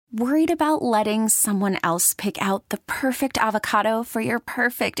Worried about letting someone else pick out the perfect avocado for your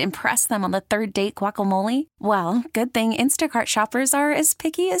perfect impress them on the third date guacamole? Well, good thing Instacart shoppers are as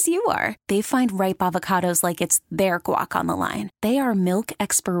picky as you are. They find ripe avocados like it's their guac on the line. They are milk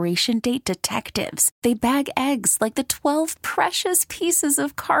expiration date detectives. They bag eggs like the 12 precious pieces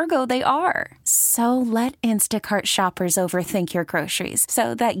of cargo they are. So let Instacart shoppers overthink your groceries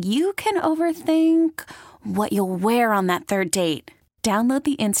so that you can overthink what you'll wear on that third date. Download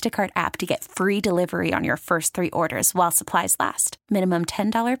the Instacart app to get free delivery on your first 3 orders while supplies last. Minimum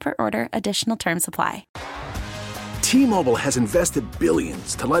 $10 per order. Additional terms apply. T-Mobile has invested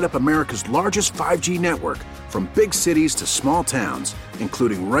billions to light up America's largest 5G network, from big cities to small towns,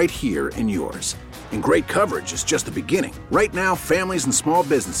 including right here in yours. And great coverage is just the beginning. Right now, families and small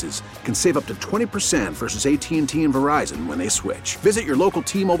businesses can save up to 20% versus AT&T and Verizon when they switch. Visit your local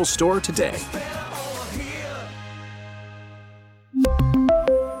T-Mobile store today.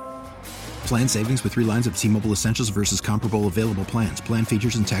 Plan savings with 3 lines of T-Mobile Essentials versus comparable available plans. Plan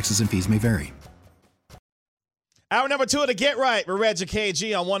features and taxes and fees may vary. Hour number 2 of the Get Right. We're Reg and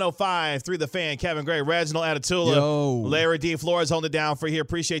KG on 105.3 The Fan. Kevin Gray, Reginald Atatula, Yo. Larry D. Flores holding it down for you.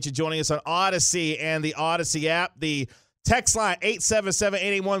 Appreciate you joining us on Odyssey and the Odyssey app. The text line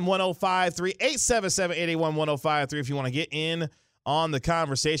 877-881-1053, 877-881-1053 if you want to get in on the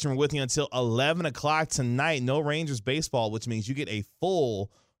conversation. We're with you until 11 o'clock tonight. No Rangers baseball, which means you get a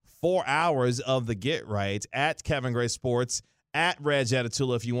full 4 hours of the Get Right at Kevin Gray Sports, at Reg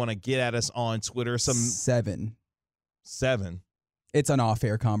Atatula if you want to get at us on Twitter. 7. It's an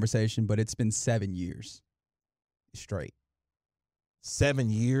off-air conversation, but it's been 7 years straight. 7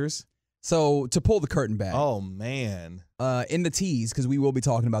 years? So to pull the curtain back. Oh, man. In the tees, because we will be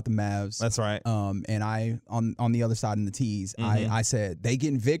talking about the Mavs. That's right. And I, on the other side in the tees, I said, they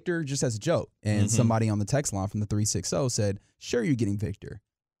getting Victor just as a joke. And somebody on the text line from the 360 said, sure, you're getting Victor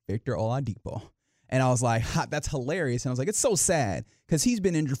Oladipo. And I was like, that's hilarious. And I was like, it's so sad because he's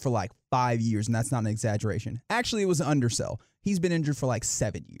been injured for like 5 years, and that's not an exaggeration. Actually, it was an undersell. He's been injured for like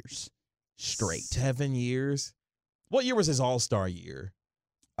 7 years straight. 7 years? What year was his All-Star year?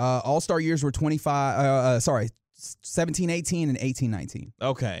 All-Star years were 17-18 and 18-19.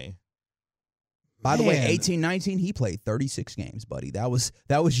 Okay. By the way, 18-19, he played 36 games, buddy. That was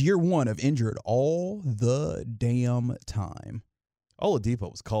year 1 of injured all the damn time. Oladipo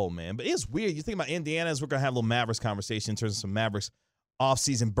was cold, man. But it's weird. You think about Indiana, as we're going to have a little Mavericks conversation in terms of some Mavericks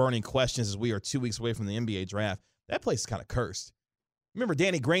offseason burning questions as we are 2 weeks away from the NBA draft. That place is kind of cursed. Remember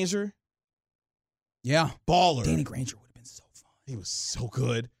Danny Granger? Yeah. Baller. Danny Granger would have been so fun. He was so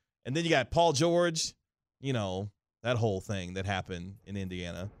good. And then you got Paul George, that whole thing that happened in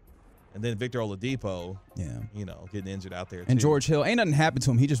Indiana. And then Victor Oladipo, getting injured out there, too. And George Hill, ain't nothing happened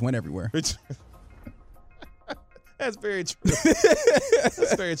to him. He just went everywhere. That's very true.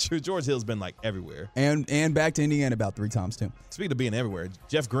 That's very true. George Hill's been like everywhere. And back to Indiana about 3 times too. Speaking of being everywhere,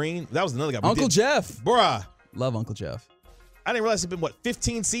 Jeff Green, that was another guy. Uncle Jeff. Bruh. Love Uncle Jeff. I didn't realize it's been,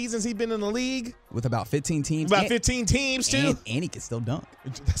 15 seasons he's been in the league? With about 15 teams. 15 teams, too. And he can still dunk.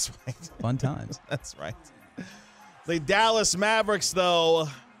 That's right. Fun times. That's right. The Dallas Mavericks, though,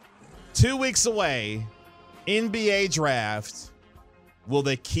 2 weeks away, NBA draft. Will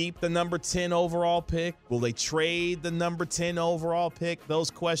they keep the number 10 overall pick? Will they trade the number 10 overall pick? Those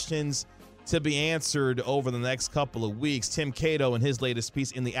questions to be answered over the next couple of weeks. Tim Cato in his latest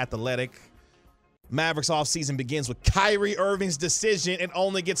piece in The Athletic. Mavericks offseason begins with Kyrie Irving's decision. It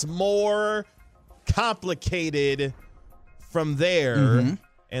only gets more complicated from there.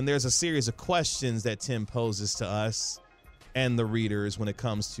 And there's a series of questions that Tim poses to us and the readers when it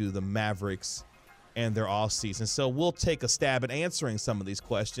comes to the Mavericks and their offseason. So we'll take a stab at answering some of these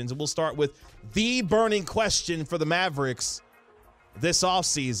questions. And we'll start with the burning question for the Mavericks this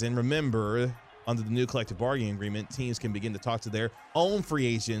offseason. Remember, under the new collective bargaining agreement, teams can begin to talk to their own free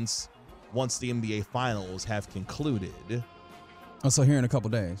agents once the NBA Finals have concluded. Oh, so here in a couple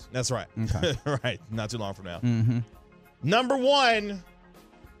days. That's right. Okay. Right. Not too long from now. Number 1,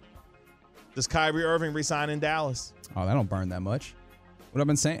 does Kyrie Irving resign in Dallas? Oh, that don't burn that much. What I've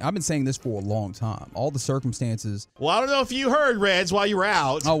been saying this for a long time. All the circumstances. Well, I don't know if you heard, Reds, while you were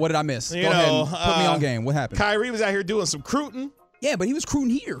out. Oh, what did I miss? Go ahead and put me on game. What happened? Kyrie was out here doing some recruiting. Yeah, but he was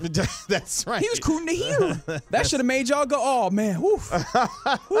recruiting here. That's right. He was recruiting to here. That should have made y'all go, oh, man. Woof. Okay.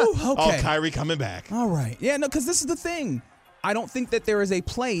 Oh, Kyrie coming back. All right. Yeah, no, because this is the thing. I don't think that there is a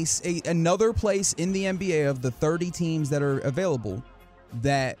place, another place in the NBA of the 30 teams that are available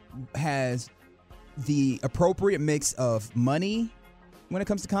that has the appropriate mix of money when it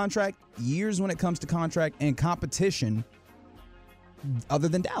comes to contract, years when it comes to contract, and competition other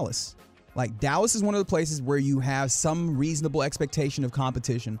than Dallas. Like, Dallas is one of the places where you have some reasonable expectation of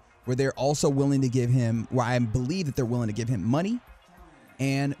competition, where they're also willing to give him, where I believe that they're willing to give him money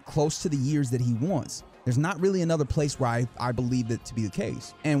and close to the years that he wants. There's not really another place where I believe that to be the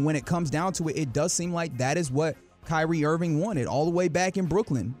case. And when it comes down to it, it does seem like that is what Kyrie Irving wanted all the way back in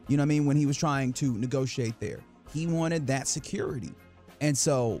Brooklyn. You know what I mean? When he was trying to negotiate there, he wanted that security. And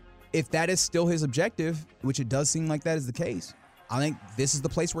so if that is still his objective, which it does seem like that is the case, I think this is the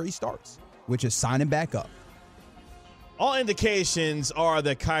place where he starts, which is signing back up. All indications are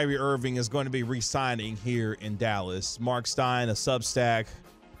that Kyrie Irving is going to be re-signing here in Dallas. Mark Stein, a Substack,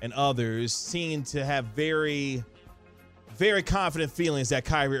 and others seem to have very, very confident feelings that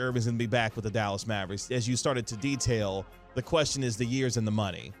Kyrie Irving is going to be back with the Dallas Mavericks. As you started to detail, the question is the years and the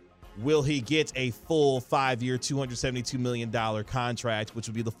money. Will he get a full 5-year, $272 million contract, which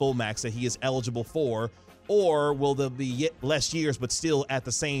would be the full max that he is eligible for? Or will there be less years, but still at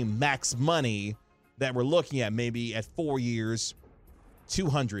the same max money that we're looking at, maybe at 4 years,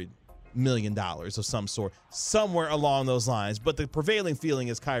 $200 million of some sort, somewhere along those lines. But the prevailing feeling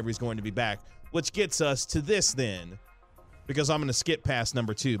is Kyrie's going to be back, which gets us to this then, because I'm going to skip past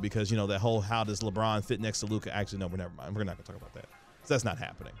number 2 because, you know, that whole how does LeBron fit next to Luka? Actually, no, never mind. We're not going to talk about that. So that's not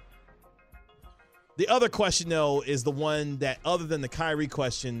happening. The other question, though, is the one that, other than the Kyrie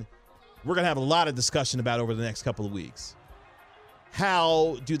question, we're going to have a lot of discussion about over the next couple of weeks.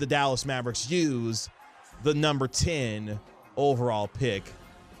 How do the Dallas Mavericks use the number 10 overall pick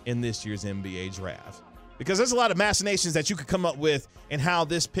in this year's NBA draft? Because there's a lot of machinations that you could come up with in how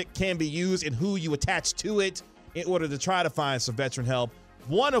this pick can be used and who you attach to it in order to try to find some veteran help.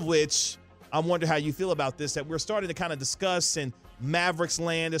 One of which, I wonder how you feel about this, that we're starting to kind of discuss, and Mavericks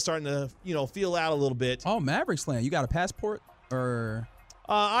land is starting to, you know, feel out a little bit. Oh, Mavericks land. You got a passport or?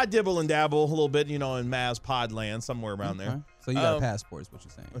 I dibble and dabble a little bit, you know, in Mavs pod land, somewhere around there. So you got a passport is what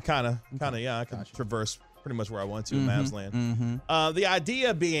you're saying. Kind of, yeah. I can traverse pretty much where I want to in Mavs land. The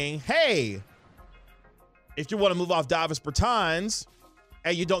idea being, hey, if you want to move off Davis Bertans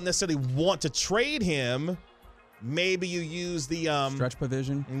and you don't necessarily want to trade him, maybe you use the stretch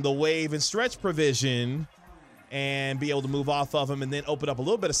provision, the waive and stretch provision, and be able to move off of him and then open up a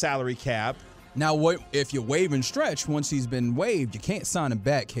little bit of salary cap. Now, what if you waive and stretch once he's been waived? You can't sign him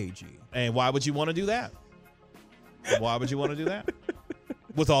back, KG. And why would you want to do that? Why would you want to do that?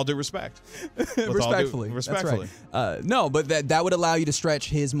 With all due respect. Respectfully. Respectfully. That's right. No, but that would allow you to stretch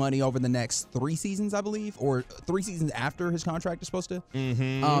his money over the next 3 seasons, I believe, or 3 seasons after his contract is supposed to.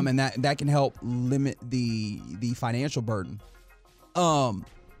 Mm-hmm. And that can help limit the financial burden.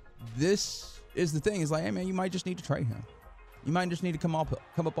 This is the thing. Is like, hey, man, you might just need to trade him. You might just need to come up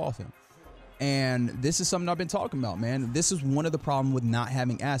off him. And this is something I've been talking about, man. This is one of the problems with not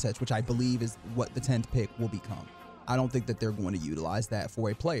having assets, which I believe is what the 10th pick will become. I don't think that they're going to utilize that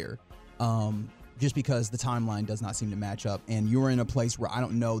for a player, just because the timeline does not seem to match up. And you're in a place where I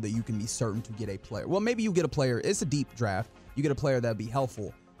don't know that you can be certain to get a player. Well, maybe you get a player. It's a deep draft. You get a player that would be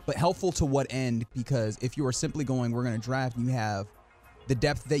helpful. But helpful to what end? Because if you are simply going, we're going to draft, you have the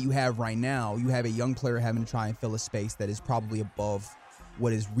depth that you have right now. You have a young player having to try and fill a space that is probably above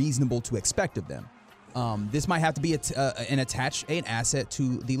what is reasonable to expect of them. This might have to be an asset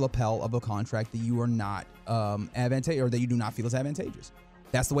to the lapel of a contract that you are not advantageous, or that you do not feel is advantageous.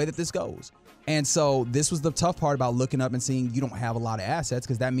 That's the way that this goes. And so this was the tough part about looking up and seeing you don't have a lot of assets,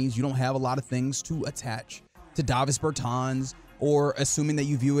 because that means you don't have a lot of things to attach to Davis Bertans, or assuming that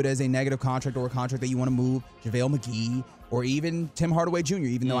you view it as a negative contract or a contract that you want to move JaVale McGee or even Tim Hardaway Jr.,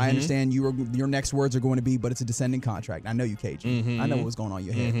 even though I understand your next words are going to be, but it's a descending contract. I know you, KG. I know what was going on in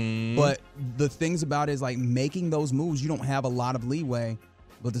your head. But the things about it is, like, making those moves, you don't have a lot of leeway.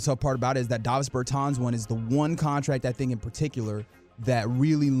 But the tough part about it is that Davis Bertans one is the one contract, I think, in particular, that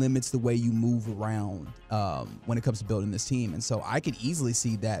really limits the way you move around when it comes to building this team. And so I could easily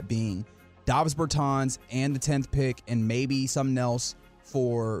see that being Davis Bertans and the 10th pick and maybe something else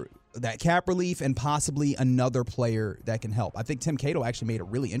for that cap relief and possibly another player that can help. I think Tim Cato actually made a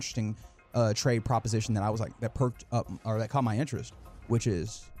really interesting trade proposition that I was like, that perked up, or that caught my interest, which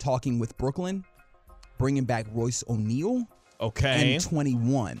is talking with Brooklyn, bringing back Royce O'Neal. Okay. And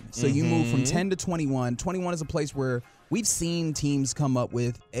 21. So you move from 10 to 21. 21 is a place where we've seen teams come up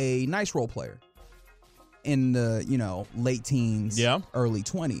with a nice role player in the, late teens, early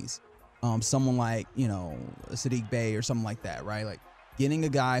 20s. Someone like, Sadiq Bey or something like that, right? Like, getting a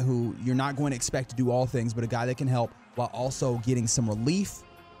guy who you're not going to expect to do all things, but a guy that can help while also getting some relief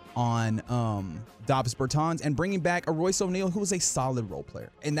on Davis Bertans, and bringing back a Royce O'Neal who is a solid role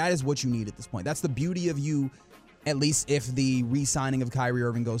player. And that is what you need at this point. That's the beauty of you, at least if the re-signing of Kyrie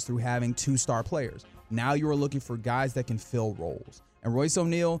Irving goes through, having 2 star players. Now you are looking for guys that can fill roles. And Royce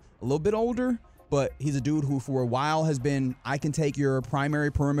O'Neal, a little bit older, but he's a dude who for a while has been, I can take your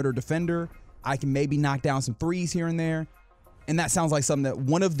primary perimeter defender. I can maybe knock down some threes here and there. And that sounds like something that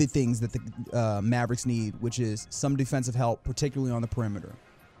one of the things that the Mavericks need, which is some defensive help, particularly on the perimeter.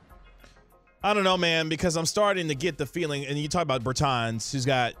 I don't know, man, because I'm starting to get the feeling, and you talk about Bertans,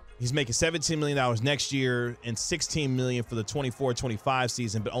 he's making $17 million next year and $16 million for the 24-25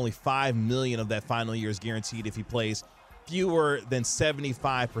 season, but only $5 million of that final year is guaranteed if he plays fewer than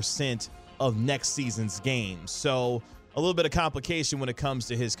 75% of next season's games. So a little bit of complication when it comes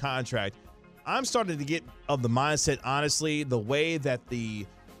to his contract. I'm starting to get of the mindset, honestly, the way that the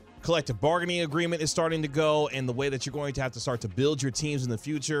collective bargaining agreement is starting to go and the way that you're going to have to start to build your teams in the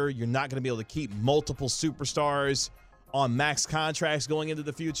future. You're not going to be able to keep multiple superstars on max contracts going into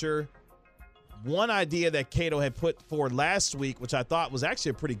the future. One idea that Cato had put forward last week, which I thought was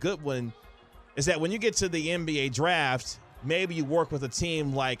actually a pretty good one, is that when you get to the NBA draft, maybe you work with a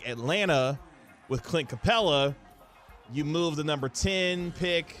team like Atlanta with Clint Capella. You move the number 10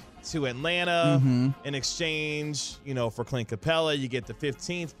 pick to Atlanta in exchange, for Clint Capella. You get the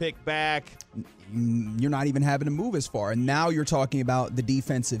 15th pick back. You're not even having to move as far. And now you're talking about the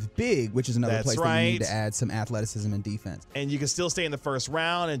defensive big, which is another place that you need to add some athleticism and defense. And you can still stay in the first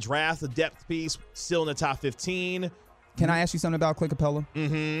round and draft a depth piece still in the top 15. Can I ask you something about Clint Capella?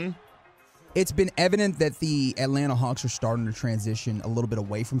 Mm-hmm. It's been evident that the Atlanta Hawks are starting to transition a little bit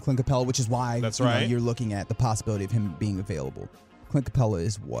away from Clint Capella, which is why you're looking at the possibility of him being available. Clint Capella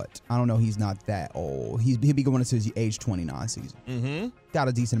is what? I don't know. He's not that old. He'll be going into his age 29 season. Mm-hmm. Got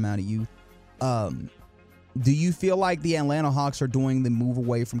a decent amount of youth. Do you feel like the Atlanta Hawks are doing the move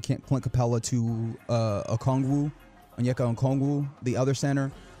away from Clint Capella to Onyeka Okongwu, the other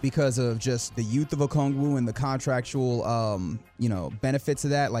center, because of just the youth of Okongwu and the contractual, benefits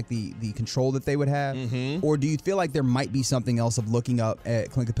of that, like the control that they would have? Mm-hmm. Or do you feel like there might be something else of looking up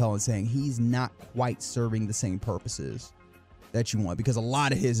at Clint Capella and saying he's not quite serving the same purposes that you want? Because a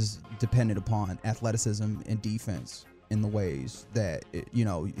lot of his is dependent upon athleticism and defense in the ways that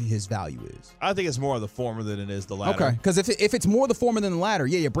his value is. I think it's more of the former than it is the latter. Okay, because if it's more the former than the latter,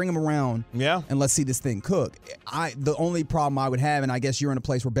 bring him around. Yeah, and let's see this thing cook. The only problem I would have, and I guess you're in a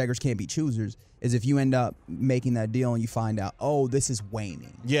place where beggars can't be choosers, is if you end up making that deal and you find out, this is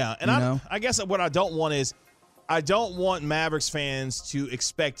waning. Yeah, and I guess what I don't want is, I don't want Mavericks fans to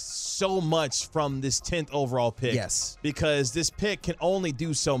expect so much from this 10th overall pick. Yes. Because this pick can only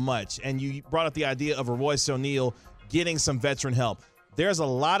do so much. And you brought up the idea of Royce O'Neal getting some veteran help. There's a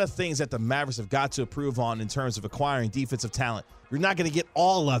lot of things that the Mavericks have got to improve on in terms of acquiring defensive talent. You're not going to get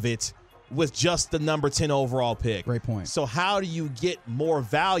all of it with just the number 10 overall pick. Great point. So how do you get more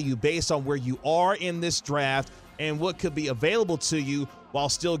value based on where you are in this draft and what could be available to you while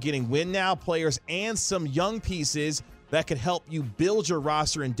still getting win-now players and some young pieces that could help you build your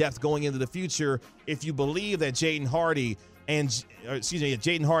roster in depth going into the future if you believe that Jaden Hardy and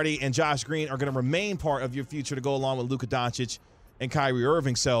Josh Green are going to remain part of your future to go along with Luka Doncic and Kyrie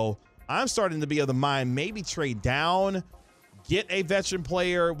Irving. So I'm starting to be of the mind, maybe trade down, get a veteran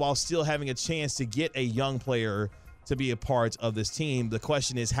player while still having a chance to get a young player to be a part of this team. The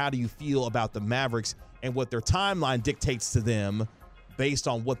question is, how do you feel about the Mavericks and what their timeline dictates to them based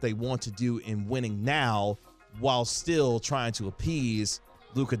on what they want to do in winning now while still trying to appease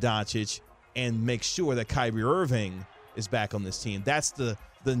Luka Doncic and make sure that Kyrie Irving is back on this team? That's the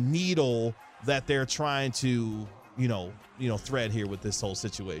needle that they're trying to, thread here with this whole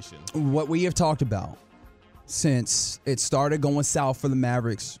situation. What we have talked about since it started going south for the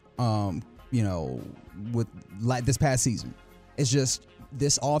Mavericks, with this past season, is just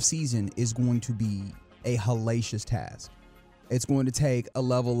this offseason is going to be a hellacious task. It's going to take a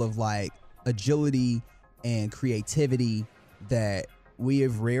level of agility and creativity that we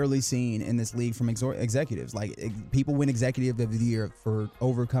have rarely seen in this league from executives. People win Executive of the Year for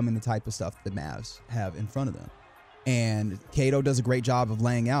overcoming the type of stuff the Mavs have in front of them. And Cato does a great job of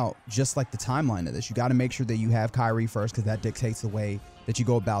laying out just the timeline of this. You got to make sure that you have Kyrie first because that dictates the way that you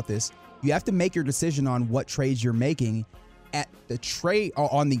go about this. You have to make your decision on what trades you're making at the trade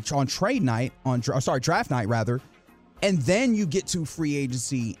on draft night rather. And then you get to free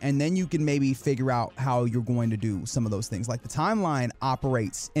agency, and then you can maybe figure out how you're going to do some of those things. The timeline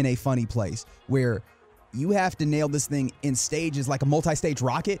operates in a funny place where you have to nail this thing in stages, like a multi-stage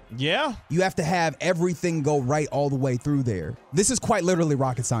rocket. Yeah. You have to have everything go right all the way through there. This is quite literally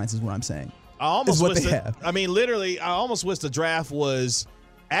rocket science is what I'm saying. I almost wish the draft was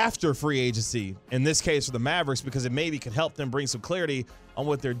after free agency, in this case for the Mavericks, because it maybe could help them bring some clarity on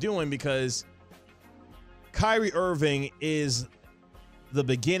what they're doing, because Kyrie Irving is the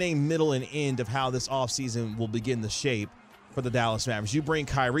beginning, middle, and end of how this offseason will begin to shape for the Dallas Mavericks. You bring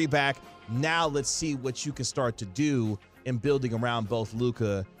Kyrie back. Now let's see what you can start to do in building around both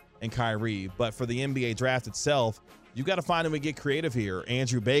Luka and Kyrie. But for the NBA draft itself, you got to find a way to get creative here.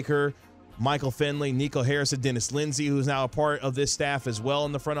 Andrew Baker, Michael Finley, Nico Harrison, Dennis Lindsey, who's now a part of this staff as well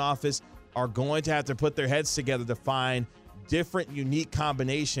in the front office, are going to have to put their heads together to find different, unique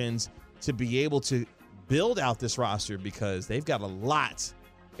combinations to be able to build out this roster, because they've got a lot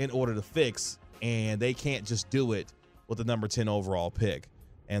in order to fix, and they can't just do it with the number 10 overall pick.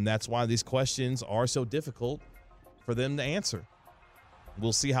 And that's why these questions are so difficult for them to answer.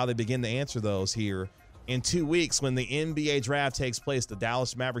 We'll see how they begin to answer those here in 2 weeks when the NBA draft takes place. The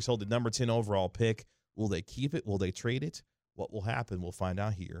Dallas Mavericks hold the number 10 overall pick. Will they keep it? Will they trade it? What will happen? We'll find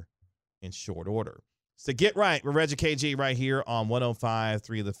out here in short order. So get right with Reggie KG right here on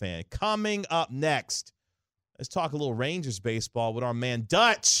 105.3 The Fan. Coming up next, let's talk a little Rangers baseball with our man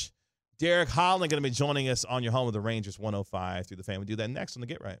Dutch Derek Holland, going to be joining us on your home of the Rangers, 105.3 The Fan. We do that next on the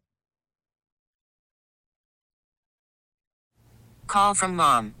Get Right. Call from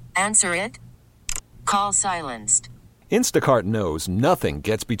mom. Answer it. Call silenced. Instacart knows nothing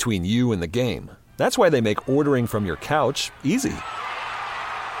gets between you and the game. That's why they make ordering from your couch easy.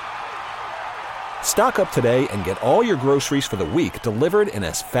 Stock up today and get all your groceries for the week delivered in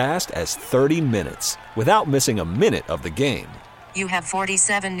as fast as 30 minutes without missing a minute of the game. You have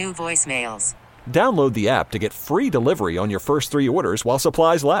 47 new voicemails. Download the app to get free delivery on your first 3 orders while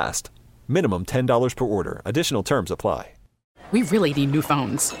supplies last. Minimum $10 per order. Additional terms apply. We really need new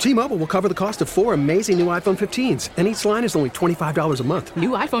phones. T-Mobile will cover the cost of 4 amazing new iPhone 15s, and each line is only $25 a month. New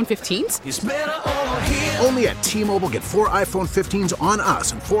iPhone 15s? It's better over here. Only at T-Mobile, get 4 iPhone 15s on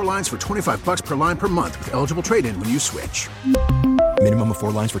us and 4 lines for $25 per line per month with eligible trade-in when you switch. Minimum of 4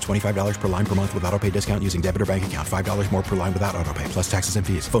 lines for $25 per line per month with autopay discount using debit or bank account. $5 more per line without autopay, plus taxes and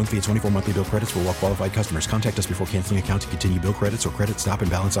fees. Phone fee at 24 monthly bill credits for well-qualified customers. Contact us before canceling account to continue bill credits or credit stop and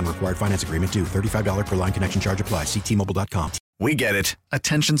balance on required finance agreement due. $35 per line connection charge applies. See T-Mobile.com. We get it.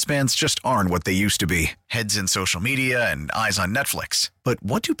 Attention spans just aren't what they used to be. Heads in social media and eyes on Netflix. But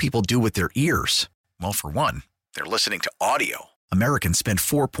what do people do with their ears? Well, for one, they're listening to audio. Americans spend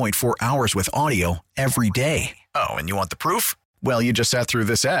 4.4 hours with audio every day. Oh, and you want the proof? Well, you just sat through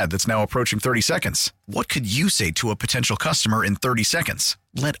this ad that's now approaching 30 seconds. What could you say to a potential customer in 30 seconds?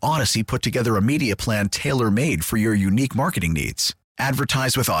 Let Odyssey put together a media plan tailor-made for your unique marketing needs.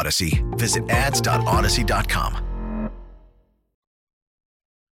 Advertise with Odyssey. Visit ads.odyssey.com.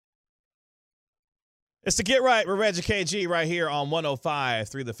 It's to Get Right with Reggie KG right here on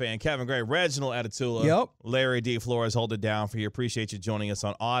 105.3 The Fan. Kevin Gray, Reginald Atatula. Yep. Larry D. Flores, hold it down for you. Appreciate you joining us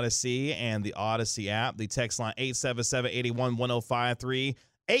on Odyssey and the Odyssey app. The text line 877-881-1053.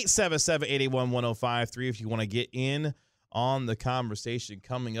 877-881-1053 if you want to get in on the conversation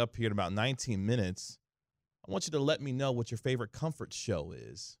coming up here in about 19 minutes. I want you to let me know what your favorite comfort show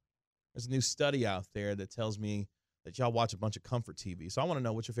is. There's a new study out there that tells me that y'all watch a bunch of comfort TV. So I want to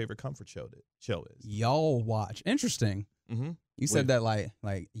know what your favorite comfort show is. Y'all watch. Interesting. Mm-hmm. You said that like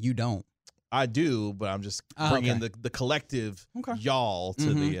you don't. I do, but I'm just bringing the collective y'all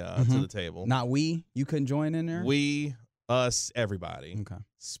to the table. Not we? You couldn't join in there? We, us, everybody. Okay.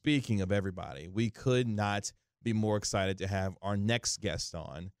 Speaking of everybody, we could not be more excited to have our next guest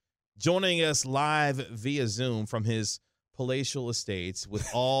on. Joining us live via Zoom from his palatial estates with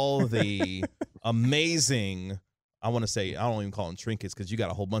all the amazing... I want to say, I don't even call them trinkets because you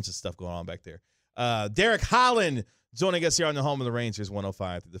got a whole bunch of stuff going on back there. Derek Holland joining us here on the home of the Rangers,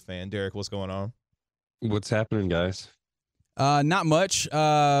 105 The Fan. Derek, what's going on? What's happening, guys? Not much.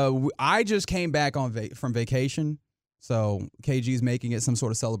 I just came back from vacation, so KG's making it some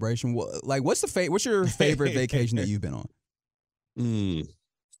sort of celebration. What's your favorite vacation that you've been on?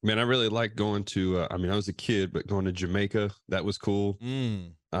 Man, I really like going to. I was a kid, but going to Jamaica, that was cool.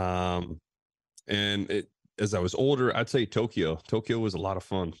 And as I was older, I'd say Tokyo. Tokyo was a lot of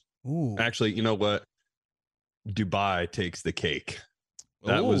fun. Ooh. Actually, you know what? Dubai takes the cake.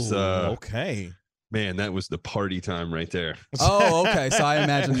 That was okay. Man, that was the party time right there. Oh, okay. So I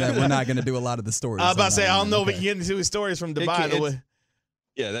imagine that we're not going to do a lot of the stories. I was about to say, I don't know if we can get into stories from Dubai.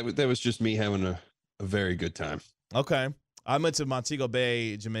 Yeah, that was just me having a very good time. Okay. I went to Montego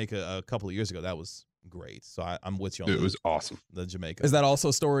Bay, Jamaica a couple of years ago. That was great. So I'm with you on it. Was awesome. The Jamaica. Is that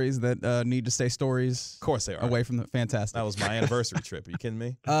also stories that need to stay stories? Of course they are. Away from the fantastic. That was my anniversary trip. Are you kidding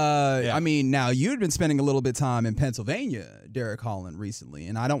me? Yeah. I mean, now you'd been spending a little bit of time in Pennsylvania, Derek Holland, recently,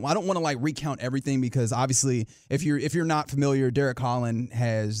 and I don't want to like recount everything because obviously, if you're not familiar, Derek Holland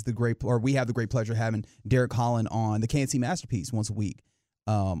we have the great pleasure of having Derek Holland on the KNC Masterpiece once a week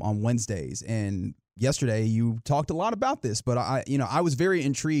on Wednesdays. And yesterday you talked a lot about this, but I was very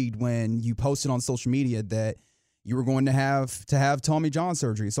intrigued when you posted on social media that you were going to have Tommy John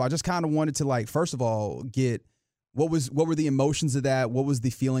surgery. So I just kind of wanted to, like, first of all, get what were the emotions of that? What was the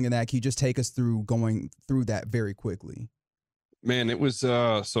feeling of that? Can you just take us through going through that very quickly? Man, it was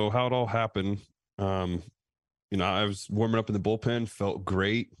so how it all happened. I was warming up in the bullpen, felt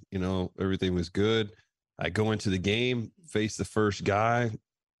great. Everything was good. I go into the game, face the first guy.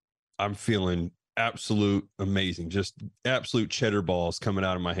 I'm feeling absolute amazing, just absolute cheddar balls coming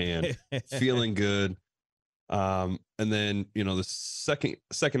out of my hand, feeling good. And then, the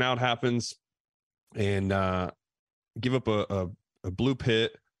second out happens and give up a blue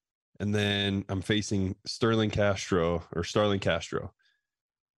pit. And then I'm facing Starlin Castro.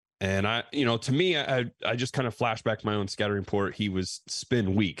 And to me, I just kind of flashed back my own scouting report. He was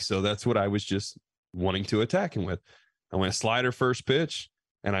spin weak. So that's what I was just wanting to attack him with. I went slider first pitch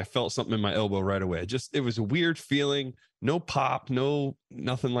and I felt something in my elbow right away. It was a weird feeling, no pop, nothing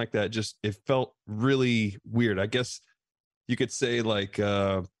like that. Just, it felt really weird. I guess you could say like,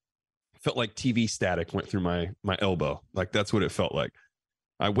 felt like TV static went through my elbow. Like that's what it felt like.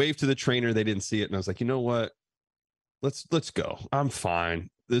 I waved to the trainer. They didn't see it. And I was like, you know what? Let's go. I'm fine.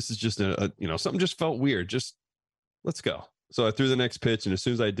 This is just something just felt weird. Just let's go. So I threw the next pitch. And as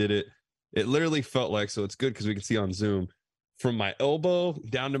soon as I did it, it literally felt like, so it's good because we can see on Zoom, from my elbow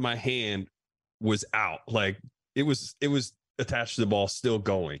down to my hand was out. Like it was attached to the ball, still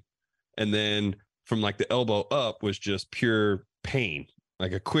going. And then from like the elbow up was just pure pain.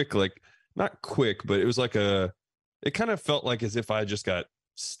 Like a quick, like not quick, but it was like it kind of felt like as if I just got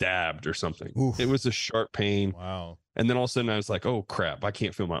stabbed or something. Oof. It was a sharp pain. Wow. And then all of a sudden I was like, oh crap, I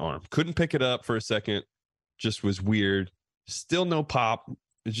can't feel my arm. Couldn't pick it up for a second. Just was weird. Still no pop.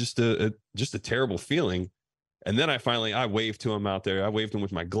 It's just a terrible feeling. And then I waved to him out there. I waved him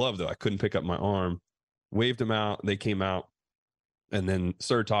with my glove though. I couldn't pick up my arm. Waved him out. They came out and then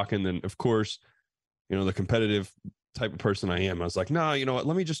started talking. Then of course, the competitive type of person I am, I was like, no, you know what?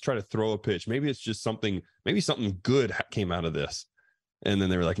 Let me just try to throw a pitch. Maybe it's just something good came out of this. And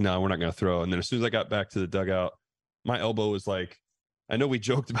then they were like, no, we're not going to throw. And then as soon as I got back to the dugout, my elbow was like, I know we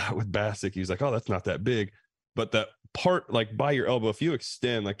joked about it with Bassick. He was like, oh, that's not that big. But that part, like by your elbow, if you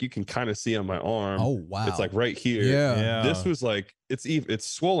extend, like you can kind of see on my arm. Oh, wow. It's like right here. Yeah. This was like, it's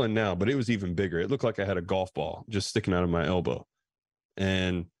swollen now, but it was even bigger. It looked like I had a golf ball just sticking out of my elbow.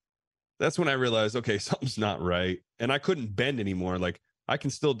 And that's when I realized, okay, something's not right. And I couldn't bend anymore. Like I can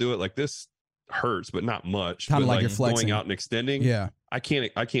still do it. Like this hurts, but not much. Kind of like you're flexing. Going out and extending. Yeah. I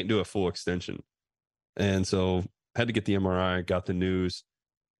can't do a full extension. And so had to get the MRI, got the news.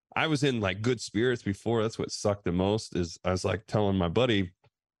 I was in like good spirits before. That's what sucked the most is I was like telling my buddy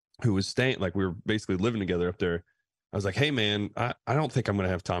who was staying, like we were basically living together up there. I was like, hey man, I don't think I'm going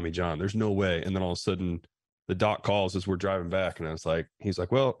to have Tommy John. There's no way. And then all of a sudden the doc calls as we're driving back. And I was like, he's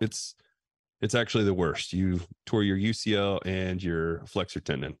like, well, it's actually the worst. You tore your UCL and your flexor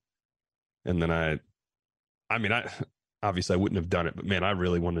tendon. And then I obviously I wouldn't have done it, but man, I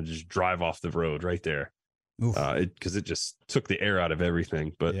really wanted to just drive off the road right there. Because it just took the air out of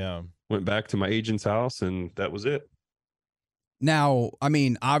everything. But yeah, went back to my agent's house and that was it. Now, I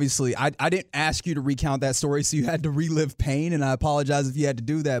mean, obviously, I didn't ask you to recount that story, so you had to relive pain, and I apologize if you had to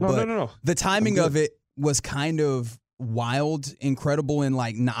do that. No. The timing of it was kind of wild, incredible, and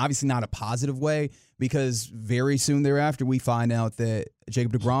like obviously not a positive way, because very soon thereafter we find out that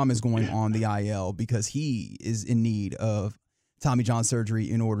Jacob deGrom is going on the IL because he is in need of Tommy John surgery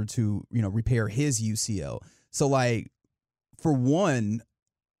in order to, repair his UCL. So like, for one,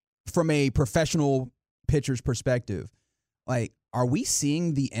 from a professional pitcher's perspective, like, are we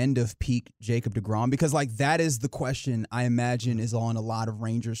seeing the end of peak Jacob deGrom? Because like, that is the question I imagine is on a lot of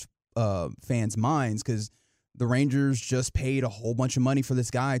Rangers fans' minds, because the Rangers just paid a whole bunch of money for this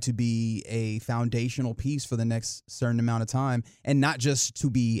guy to be a foundational piece for the next certain amount of time, and not just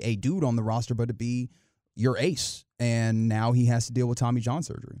to be a dude on the roster, but to be your ace. And now he has to deal with Tommy John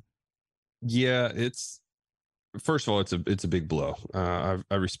surgery. Yeah, first of all, it's a big blow.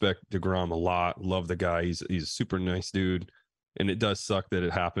 I respect deGrom a lot. Love the guy. He's a super nice dude, and it does suck that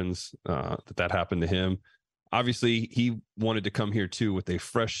it happens. That happened to him. Obviously, he wanted to come here too with a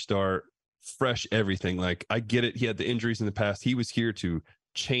fresh start, fresh everything. Like I get it. He had the injuries in the past. He was here to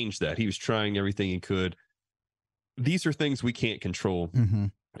change that. He was trying everything he could. These are things we can't control. Mm-hmm.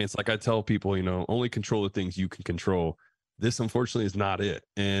 It's like I tell people, only control the things you can control. This, unfortunately, is not it.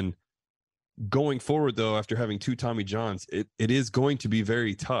 And going forward, though, after having two Tommy Johns, it is going to be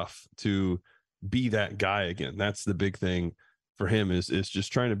very tough to be that guy again. That's the big thing for him is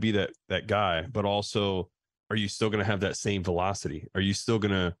just trying to be that guy. But also, are you still going to have that same velocity? Are you still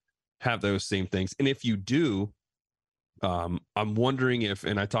going to have those same things? And if you do, I'm wondering if,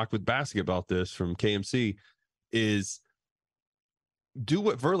 and I talked with Bassick about this from KMC, is do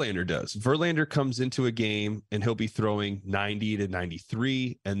what Verlander does. Verlander comes into a game and he'll be throwing 90 to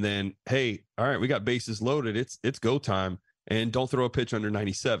 93. And then, hey, all right, we got bases loaded. It's go time. And don't throw a pitch under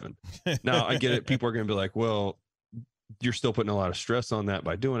 97. Now, I get it. People are going to be like, well, you're still putting a lot of stress on that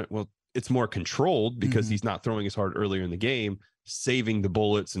by doing it. Well, it's more controlled because he's not throwing as hard earlier in the game, saving the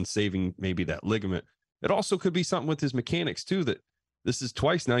bullets and saving maybe that ligament. It also could be something with his mechanics too, that this is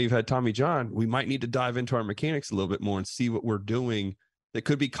twice now you've had Tommy John. We might need to dive into our mechanics a little bit more and see what we're doing that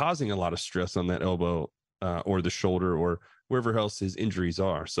could be causing a lot of stress on that elbow or the shoulder or wherever else his injuries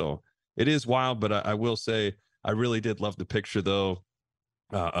are. So it is wild, but I will say I really did love the picture though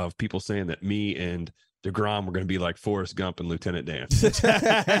of people saying that me and DeGrom were going to be like Forrest Gump and Lieutenant Dan.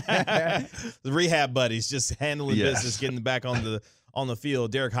 The rehab buddies just handling business, getting back on the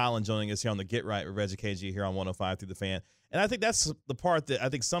field. Derek Holland joining us here on the Get Right with Reggie KG here on 105 through the Fan. And I think that's the part that I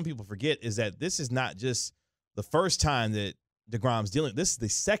think some people forget is that this is not just the first time that DeGrom's dealing. This is the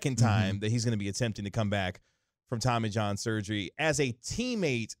second time that he's going to be attempting to come back from Tommy John surgery. As a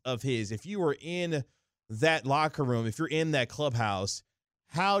teammate of his, if you were in that locker room, if you're in that clubhouse,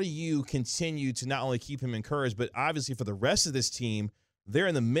 how do you continue to not only keep him encouraged, but obviously for the rest of this team, they're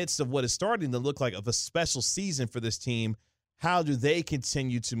in the midst of what is starting to look like of a special season for this team. How do they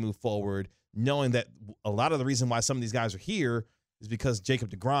continue to move forward, knowing that a lot of the reason why some of these guys are here is because Jacob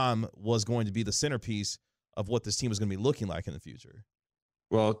DeGrom was going to be the centerpiece of what this team is going to be looking like in the future?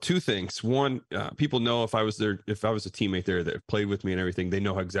 Well, two things. One, people know if I was a teammate there that played with me and everything, they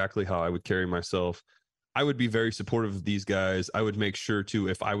know exactly how I would carry myself. I would be very supportive of these guys. I would make sure to,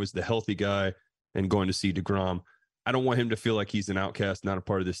 if I was the healthy guy and going to see DeGrom, I don't want him to feel like he's an outcast, not a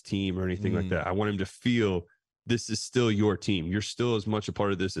part of this team or anything like that. I want him to feel this is still your team. You're still as much a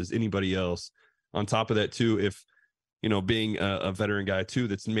part of this as anybody else. On top of that too, if, being a veteran guy too,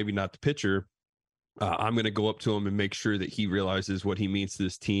 that's maybe not the pitcher, I'm going to go up to him and make sure that he realizes what he means to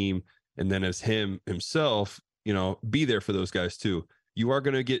this team. And then as himself, be there for those guys too. You are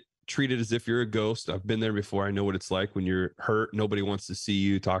going to get treated as if you're a ghost. I've been there before. I know what it's like when you're hurt. Nobody wants to see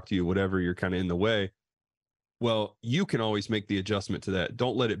you, talk to you, whatever. You're kind of in the way. Well, you can always make the adjustment to that.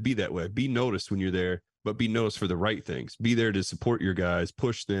 Don't let it be that way. Be noticed when you're there, but be noticed for the right things. Be there to support your guys,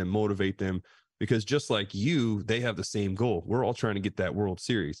 push them, motivate them, because just like you, they have the same goal. We're all trying to get that World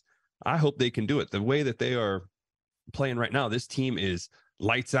Series. I hope they can do it. The way that they are playing right now, this team is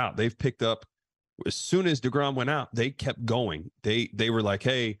lights out. They've picked up as soon as DeGrom went out, they kept going. They were like,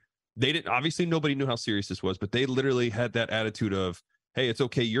 hey, they didn't, obviously nobody knew how serious this was, but they literally had that attitude of, hey, it's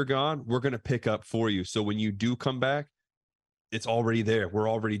okay. You're gone. We're going to pick up for you. So when you do come back, it's already there. We're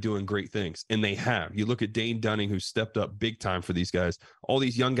already doing great things. And they have. You look at Dane Dunning, who stepped up big time for these guys. All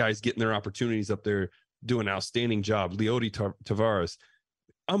these young guys getting their opportunities up there, doing an outstanding job. Leody Tavares,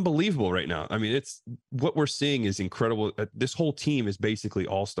 unbelievable right now. I mean, it's what we're seeing is incredible. This whole team is basically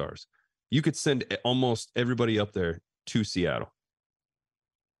all-stars. You could send almost everybody up there to Seattle.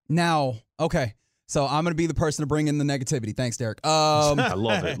 Now, okay. So I'm going to be the person to bring in the negativity. Thanks, Derek. I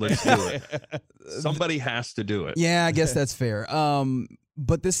love it. Let's do it. Somebody has to do it. Yeah, I guess that's fair.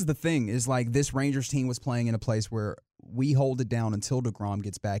 But this is the thing, is like this Rangers team was playing in a place where we hold it down until DeGrom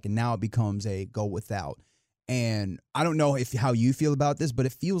gets back, and now it becomes a go without. And I don't know how you feel about this, but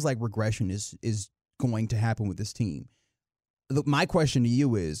it feels like regression is going to happen with this team. My question to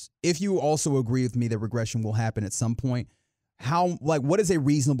you is, if you also agree with me that regression will happen at some point, what is a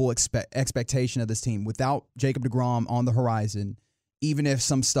reasonable expectation of this team without Jacob DeGrom on the horizon? Even if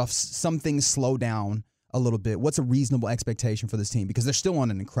some things slow down a little bit, what's a reasonable expectation for this team? Because they're still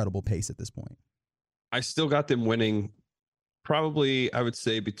on an incredible pace at this point. I still got them winning probably, I would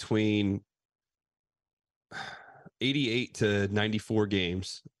say, between 88 to 94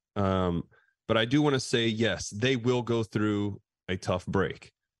 games. But I do want to say, yes, they will go through a tough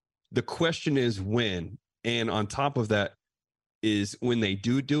break. The question is when. And on top of that is when they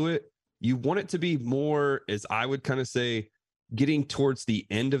do it, you want it to be more, as I would kind of say, getting towards the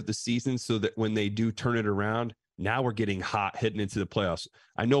end of the season so that when they do turn it around, now we're getting hot heading into the playoffs.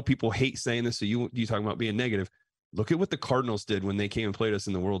 I know people hate saying this, so you talking about being negative. Look at what the Cardinals did when they came and played us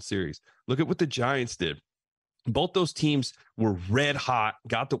in the World Series. Look at what the Giants did. Both those teams were red hot,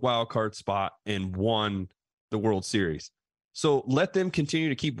 got the wild card spot, and won the World Series. So let them continue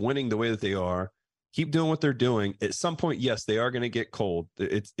to keep winning the way that they are. Keep doing what they're doing. At some point, yes, they are going to get cold.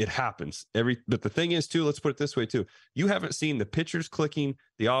 It happens. But the thing is, too, let's put it this way, too. You haven't seen the pitchers clicking,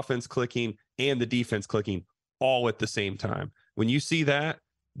 the offense clicking, and the defense clicking all at the same time. When you see that,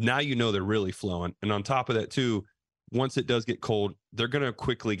 now you know they're really flowing. And on top of that, too, once it does get cold, they're going to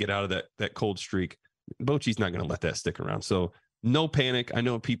quickly get out of that cold streak. Bochy's not going to let that stick around. So no panic. I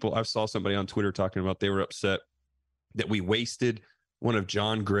know I saw somebody on Twitter talking about they were upset that we wasted one of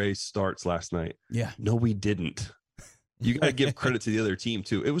John Gray's starts last night. Yeah. No, we didn't. You got to give credit to the other team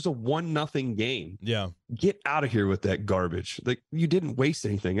too. It was a 1-0 game. Yeah. Get out of here with that garbage. Like, you didn't waste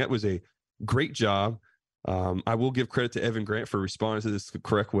anything. That was a great job. I will give credit to Evan Grant for responding to this the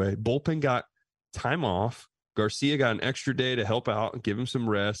correct way. Bullpen got time off. Garcia got an extra day to help out and give him some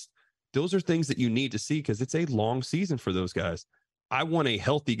rest. Those are things that you need to see because it's a long season for those guys. I want a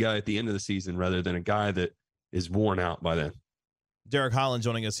healthy guy at the end of the season rather than a guy that is worn out by then. Derek Holland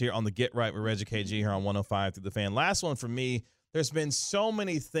joining us here on the Get Right with Reggie KG here on 105 through the Fan. Last one for me. There's been so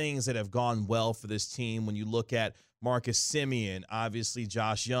many things that have gone well for this team. When you look at Marcus Semien, obviously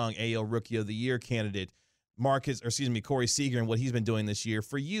Josh Young, AL Rookie of the Year candidate, Corey Seager and what he's been doing this year.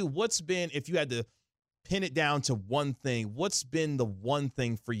 For you, what's been, if you had to pin it down to one thing, what's been the one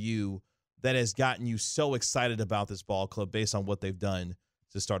thing for you that has gotten you so excited about this ball club based on what they've done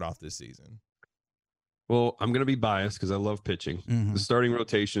to start off this season? Well, I'm going to be biased because I love pitching. Mm-hmm. The starting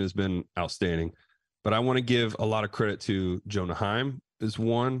rotation has been outstanding, but I want to give a lot of credit to Jonah Heim is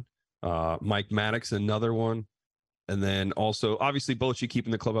one, Mike Maddox another one, and then also obviously Bochy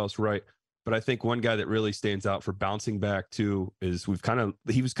keeping the clubhouse right. But I think one guy that really stands out for bouncing back too is he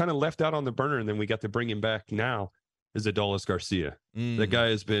was kind of left out on the burner, and then we got to bring him back now is Adolis Garcia. That guy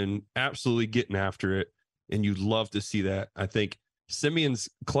has been absolutely getting after it, and you'd love to see that. I think Simeon's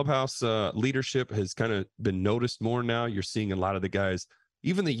clubhouse leadership has kind of been noticed more now. You're seeing a lot of the guys,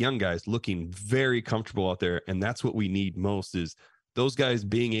 even the young guys, looking very comfortable out there, and that's what we need most is those guys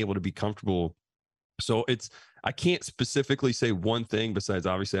being able to be comfortable. So I can't specifically say one thing besides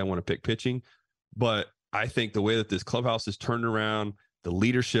obviously I want to pick pitching, but I think the way that this clubhouse is turned around, the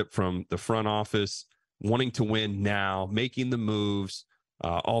leadership from the front office, wanting to win now, making the moves,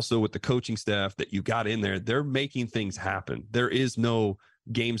 also with the coaching staff that you got in there, they're making things happen. There is no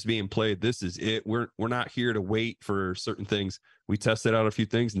games being played. This is it. We're not here to wait for certain things. We tested out a few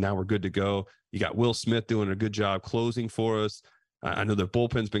things, and now we're good to go. You got Will Smith doing a good job closing for us. I know the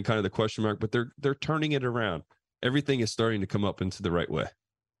bullpen's been kind of the question mark, but they're turning it around. Everything is starting to come up into the right way.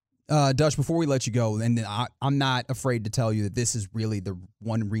 Dutch, before we let you go, and I'm not afraid to tell you that this is really the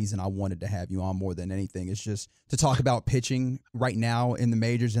one reason I wanted to have you on more than anything. It's just to talk about pitching right now in the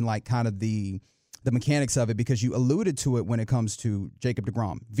majors and like kind of the mechanics of it, because you alluded to it when it comes to Jacob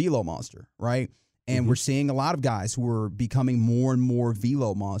deGrom, velo monster, right? And we're seeing a lot of guys who are becoming more and more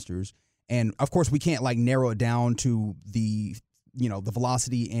velo monsters. And of course, we can't like narrow it down to the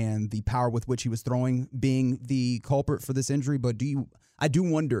velocity and the power with which he was throwing being the culprit for this injury. But I do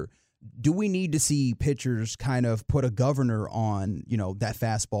wonder, do we need to see pitchers kind of put a governor on, that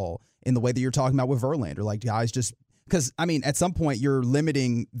fastball in the way that you're talking about with Verlander? Like guys just, because, I mean, at some point you're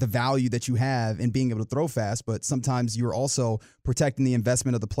limiting the value that you have in being able to throw fast, but sometimes you're also protecting the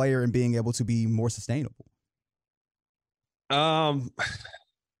investment of the player and being able to be more sustainable.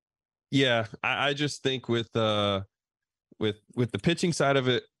 Yeah, I just think with the pitching side of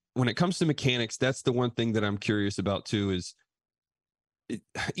it, when it comes to mechanics, that's the one thing that I'm curious about too, is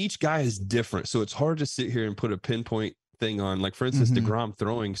each guy is different. So it's hard to sit here and put a pinpoint thing on, like, for instance, DeGrom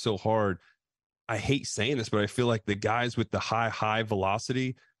throwing so hard. I hate saying this, but I feel like the guys with the high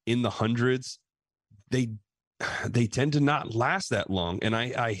velocity in the hundreds, they tend to not last that long. And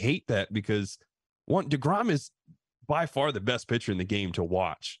I hate that because DeGrom is by far the best pitcher in the game to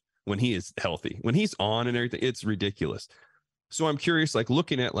watch when he is healthy. When he's on and everything, it's ridiculous. So I'm curious, like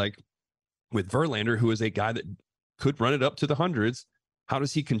looking at like with Verlander, who is a guy that could run it up to the hundreds, how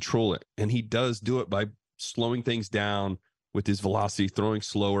does he control it? And he does do it by slowing things down with his velocity, throwing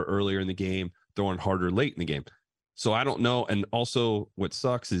slower earlier in the game, throwing harder late in the game. So I don't know. And also what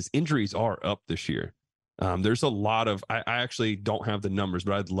sucks is injuries are up this year. There's a lot of, I actually don't have the numbers,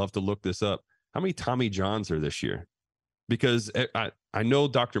 but I'd love to look this up. How many Tommy Johns are this year? Because I know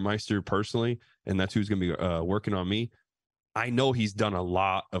Dr. Meister personally, and that's who's going to be working on me. I know he's done a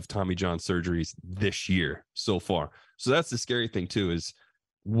lot of Tommy John surgeries this year so far. So that's the scary thing too, is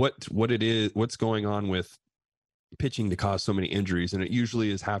what's going on with pitching to cause so many injuries. And it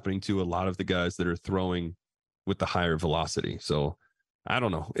usually is happening to a lot of the guys that are throwing with the higher velocity. So I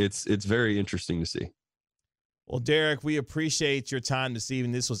don't know. It's very interesting to see. Well, Derek, we appreciate your time this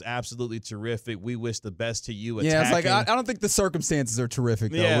evening. This was absolutely terrific. We wish the best to you. Yeah, it's like I don't think the circumstances are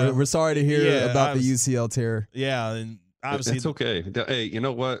terrific, though. Yeah. We're sorry to hear about the UCL tear. Yeah, and obviously it's okay. Hey, you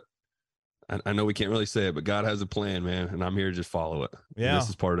know what? I know we can't really say it, but God has a plan, man, and I'm here to just follow it. Yeah, and this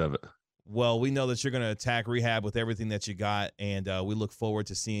is part of it. Well, we know that you're going to attack rehab with everything that you got, and we look forward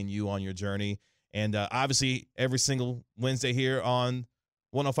to seeing you on your journey. And obviously, every single Wednesday here on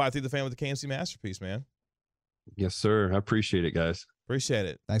 105 through the Fan with the KMC Masterpiece, man. Yes, sir. I appreciate it, guys. Appreciate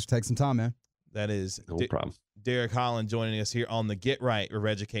it. Thanks for taking some time, man. That is no problem. Derek Holland joining us here on the Get Right with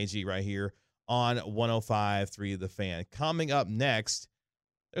Reggie KG right here on 105.3 The Fan. Coming up next,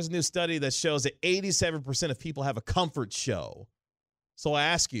 there's a new study that shows that 87% of people have a comfort show. So I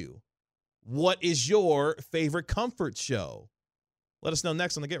ask you, what is your favorite comfort show? Let us know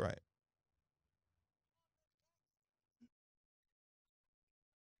next on the Get Right.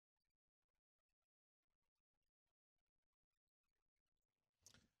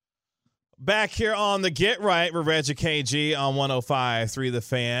 Back here on the Get Right with Reggie KG on 105.3 The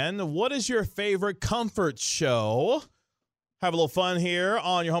Fan. What is your favorite comfort show? Have a little fun here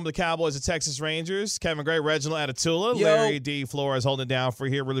on your home of the Cowboys, the Texas Rangers. Kevin Gray, Reginald Atatula, Larry D. Flores holding it down for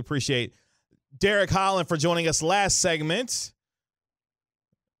here. Really appreciate Derek Holland for joining us last segment,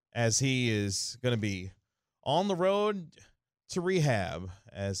 as he is going to be on the road to rehab,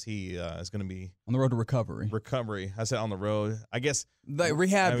 as he is going to be on the road to recovery. I said on the road. I guess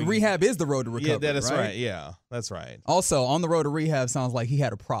rehab is the road to recovery. Yeah, that's right. Yeah, that's right. Also, on the road to rehab sounds like he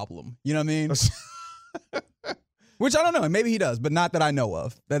had a problem. You know what I mean? Which I don't know. Maybe he does, but not that I know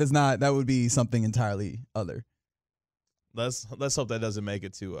of. That would be something entirely other. Let's hope that doesn't make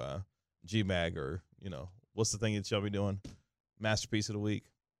it to GMAG, or what's the thing that y'all be doing? Masterpiece of the week.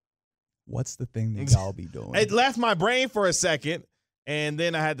 What's the thing that y'all be doing? It left my brain for a second, and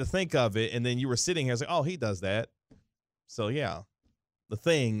then I had to think of it, and then you were sitting here. I was like, oh, he does that. So, yeah, the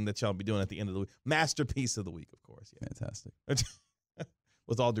thing that y'all be doing at the end of the week. Masterpiece of the week, of course. Yeah. Fantastic.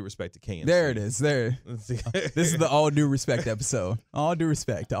 With all due respect to KMC. There it is. There. This is the all due respect episode. All due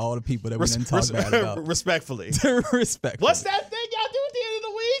respect to all the people that we didn't talk bad about. Respectfully. Respectfully. What's that thing y'all do at the end of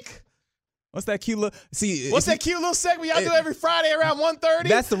the week? What's that cute little cute little segment y'all do every Friday around 1:30?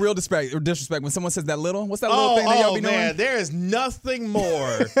 That's the real disrespect when someone says that little. What's that little thing that y'all be doing? Oh man, there is nothing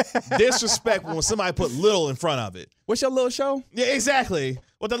more disrespectful when somebody put little in front of it. What's your little show? Yeah, exactly.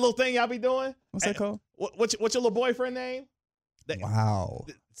 What that little thing y'all be doing? What's that called? What's your little boyfriend name? Wow.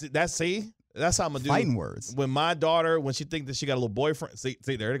 That's how I'm gonna do. Fighting words. When my daughter, when she thinks that she got a little boyfriend, see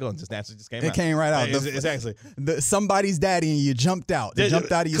there it goes. Just naturally just came out. It came right out. Exactly. Somebody's daddy and you jumped out. You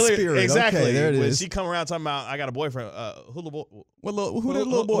jumped out of your spirit. Exactly. Okay, there it is. When she come around talking about I got a boyfriend. Who the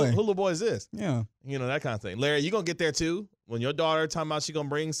little boy? Who little boy is this? Yeah. That kind of thing. Larry, you gonna get there too? When your daughter talking about she gonna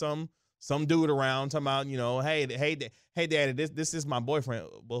bring some dude around talking about hey daddy, this is my boyfriend.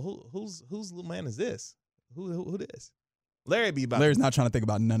 Well, whose little man is this? Who this? Larry's not trying to think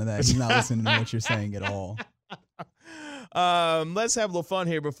about none of that. He's not listening to what you're saying at all. Let's have a little fun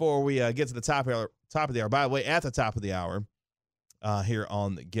here before we get to the top of the hour. By the way, at the top of the hour, here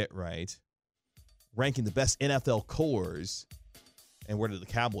on the Get Right, ranking the best NFL cores, and where do the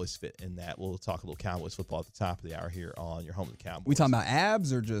Cowboys fit in that? We'll talk a little Cowboys football at the top of the hour here on your home of the Cowboys. We talking about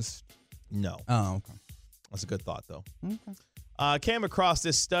abs or just no? Oh, okay. That's a good thought though. Okay. Came across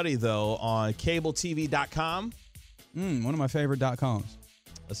this study though on cabletv.com. One of my favorite .coms.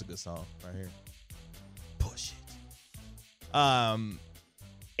 That's a good song right here. Push it.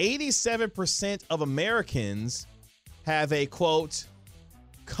 87% of Americans have a, quote,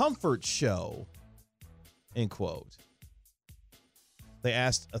 comfort show, end quote. They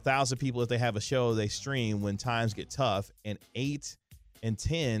asked 1,000 people if they have a show they stream when times get tough, and 8 in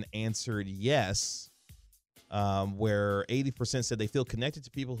 10 answered yes, where 80% said they feel connected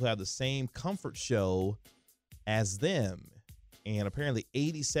to people who have the same comfort show as them. And apparently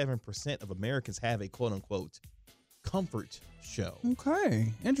 87% of Americans have a quote-unquote comfort show.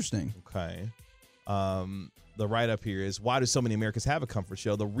 Okay. Interesting. Okay. The write-up here is, why do so many Americans have a comfort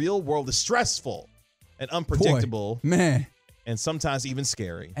show? The real world is stressful and unpredictable. Boy, man. And sometimes even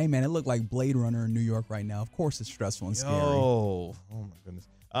scary. Hey, man, it looked like Blade Runner in New York right now. Of course it's stressful and scary. Oh my goodness.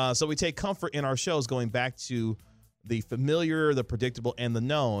 So we take comfort in our shows going back to the familiar, the predictable, and the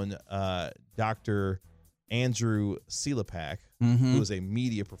known. Dr. Andrew Selepak, who is a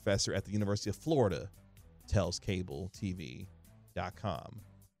media professor at the University of Florida, tells cabletv.com.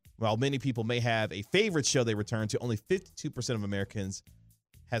 While many people may have a favorite show they return to, only 52% of Americans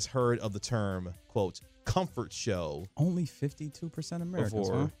has heard of the term, quote, comfort show. Only 52% of Americans,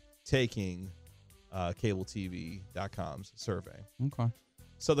 before taking cabletv.com's survey. Okay.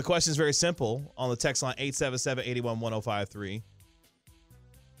 So the question is very simple. On the text line 877-811-1053,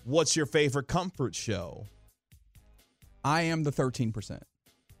 what's your favorite comfort show? I am the 13%.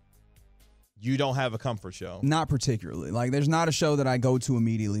 You don't have a comfort show? Not particularly. Like, there's not a show that I go to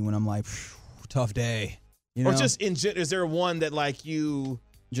immediately when I'm like, tough day. You know? Or just is there one that like you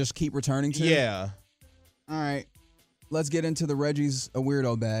just keep returning to? Yeah. All right. Let's get into the Reggie's a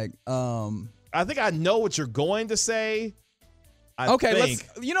weirdo bag. I think I know what you're going to say.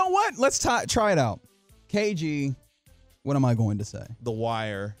 You know what? Let's try it out. KG, what am I going to say? The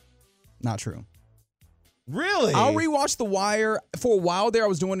Wire. Not true. Really? I'll rewatch The Wire. For a while there, I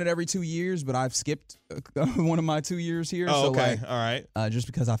was doing it every 2 years, but I've skipped one of my 2 years here. Oh, so okay. All right. Just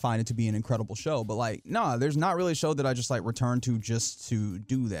because I find it to be an incredible show. But like, no, there's not really a show that I just like return to just to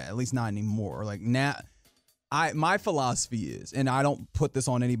do that. At least not anymore. Like now, my philosophy is, and I don't put this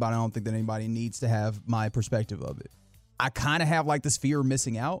on anybody. I don't think that anybody needs to have my perspective of it. I kind of have like this fear of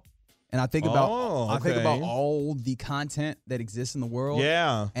missing out. And I think about all the content that exists in the world,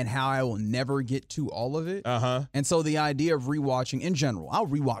 and how I will never get to all of it. And so the idea of rewatching in general, I'll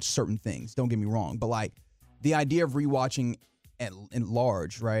rewatch certain things. Don't get me wrong, but like the idea of rewatching in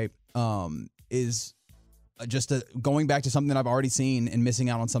large, right, is just going back to something I've already seen and missing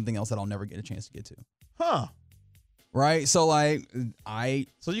out on something else that I'll never get a chance to get to. Right, so like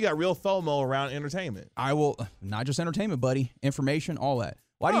so you got real FOMO around entertainment. I will not just entertainment, buddy, information, all that.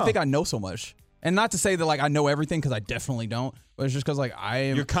 Why do you think I know so much? And not to say that like I know everything, because I definitely don't, but it's just because like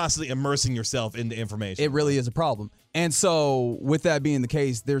you're constantly immersing yourself into information. It really is a problem. And so with that being the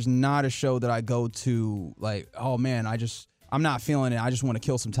case, there's not a show that I go to like, oh man, I'm not feeling it. I just want to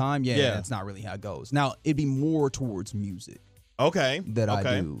kill some time. Yeah, that's not really how it goes. Now it'd be more towards music. Okay. I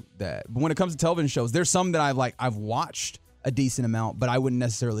do that. But when it comes to television shows, there's some that I've watched a decent amount, but I wouldn't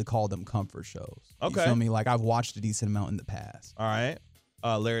necessarily call them comfort shows. Okay. You feel me? Like I've watched a decent amount in the past. All right.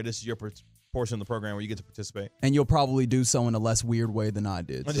 Larry, this is your portion of the program where you get to participate. And you'll probably do so in a less weird way than I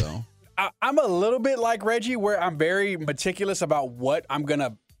did. So I'm a little bit like Reggie, where I'm very meticulous about what I'm going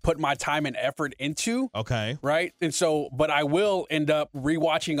to put my time and effort into. Okay. Right? And so, but I will end up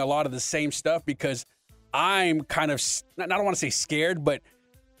rewatching a lot of the same stuff because I'm kind of, I don't want to say scared, but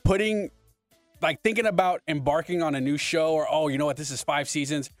thinking about embarking on a new show or, oh, you know what, this is 5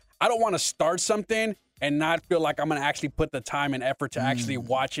 seasons. I don't want to start something and not feel like I'm going to actually put the time and effort to actually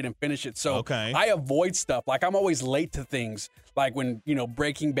watch it and finish it. So I avoid stuff. Like I'm always late to things. Like when,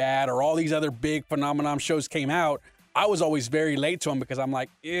 Breaking Bad or all these other big phenomenon shows came out, I was always very late to them because I'm like,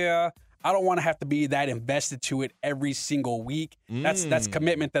 I don't want to have to be that invested to it every single week. That's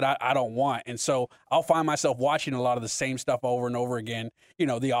commitment that I don't want. And so I'll find myself watching a lot of the same stuff over and over again.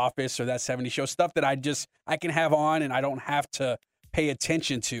 The Office or that 70 Show, stuff that I can have on and I don't have to pay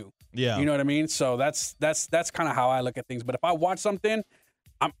attention to. Yeah. You know what I mean? So that's kind of how I look at things. But if I watch something,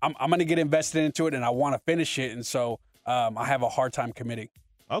 I'm going to get invested into it and I want to finish it. And so I have a hard time committing.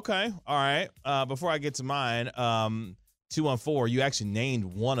 Okay. All right. Before I get to mine, 214, you actually named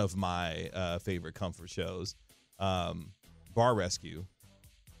one of my favorite comfort shows, Bar Rescue.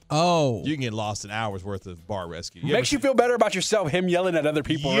 Oh. You can get lost in hours worth of Bar Rescue. Makes you feel better about yourself, him yelling at other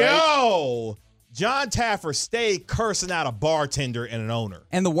people, right? Yo! John Taffer stayed cursing out a bartender and an owner.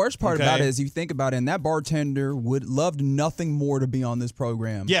 And the worst part about it is you think about it, and that bartender would loved nothing more to be on this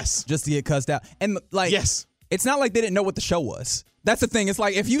program. Yes. Just to get cussed out. And like, it's not like they didn't know what the show was. That's the thing. It's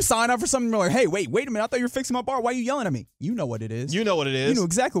like if you sign up for something, you're like, hey, wait a minute. I thought you were fixing my bar. Why are you yelling at me? You know what it is. You know what it is. You know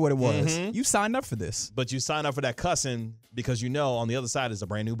exactly what it was. You signed up for this. But you signed up for that cussing because on the other side is a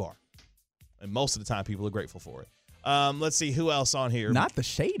brand new bar. And most of the time, people are grateful for it. Let's see who else on here. Not the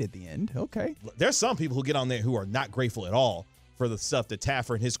shade at the end. Okay. There's some people who get on there who are not grateful at all for the stuff that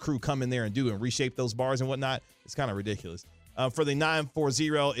Taffer and his crew come in there and do and reshape those bars and whatnot. It's kind of ridiculous. For the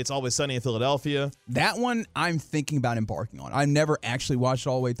 940, It's Always Sunny in Philadelphia. That one I'm thinking about embarking on. I never actually watched it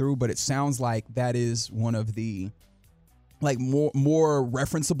all the way through, but it sounds like that is one of the like more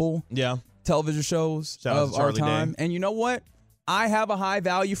referenceable television shows of our time. And you know what? I have a high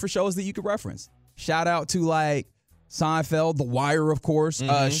value for shows that you could reference. Shout out to like Seinfeld, The Wire, of course.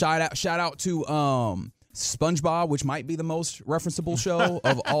 Shout out to SpongeBob, which might be the most referenceable show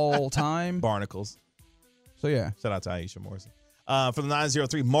of all time. Barnacles. So yeah. Shout out to Aisha Morrison. For the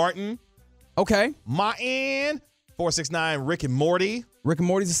 903, Martin. Okay. Martin. 469, Rick and Morty. Rick and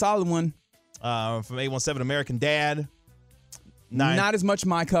Morty's a solid one. From 817, American Dad. Not as much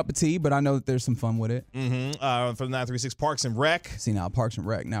my cup of tea, but I know that there's some fun with it. For the 936, Parks and Rec. See now, Parks and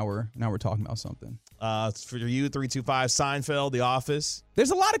Rec. Now we're talking about something. For you, 325, Seinfeld, The Office.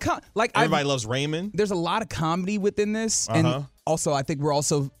 There's a lot of everybody loves Raymond. There's a lot of comedy within this, and also I think we're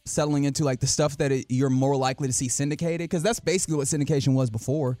also settling into like the stuff that you're more likely to see syndicated, because that's basically what syndication was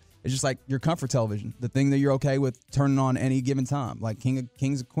before. It's just like your comfort television, the thing that you're okay with turning on any given time, like King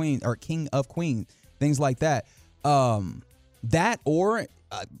of Queens, things like that. That or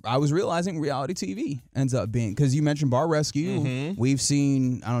I was realizing reality TV ends up being, because you mentioned Bar Rescue. We've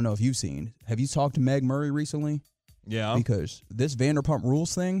seen, I don't know if you've seen, have you talked to Meg Murray recently? Yeah. Because this Vanderpump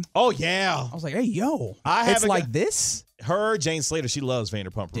Rules thing. Oh, yeah. I was like, hey, yo. It's like this? Her, Jane Slater, she loves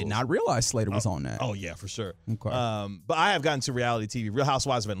Vanderpump Rules. Did not realize Slater was on that. Oh, yeah, for sure. Okay. But I have gotten to reality TV. Real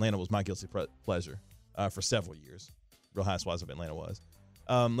Housewives of Atlanta was my guilty pleasure for several years. Real Housewives of Atlanta was.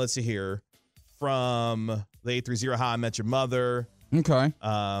 Let's see here. from the 830 How I Met Your Mother. Okay.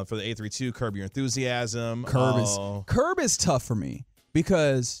 For the 832 Curb Your Enthusiasm. Curb is tough for me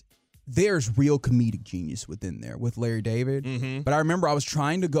because there's real comedic genius within there with Larry David. Mm-hmm. But I remember I was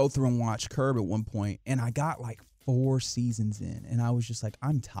trying to go through and watch Curb at one point, and I got like 4 seasons in, and I was just like,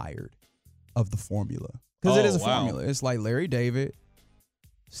 I'm tired of the formula. Because it is a formula. It's like Larry David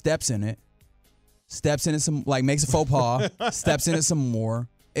steps in it some, like makes a faux pas, steps in it some more,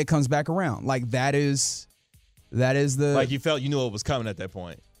 it comes back around. Like that is the... Like you felt you knew it was coming at that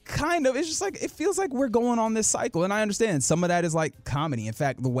point. Kind of. It's just like, it feels like we're going on this cycle. And I understand some of that is like comedy. In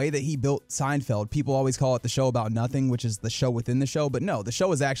fact, the way that he built Seinfeld, people always call it the show about nothing, which is the show within the show. But no, the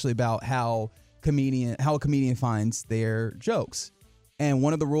show is actually about how a comedian finds their jokes. And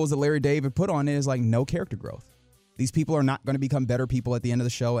one of the rules that Larry David put on it is like no character growth. These people are not going to become better people at the end of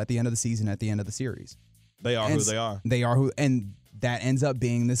the show, at the end of the season, at the end of the series. They are who they are. They are who, and that ends up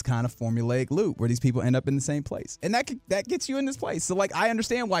being this kind of formulaic loop where these people end up in the same place. And that gets you in this place. So, like, I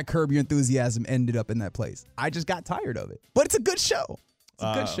understand why Curb Your Enthusiasm ended up in that place. I just got tired of it. But it's a good show. It's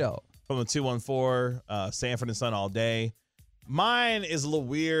a good show. From the 214, Sanford and Son all day. Mine is a little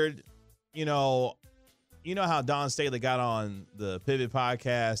weird. You know how Dawn Staley got on the Pivot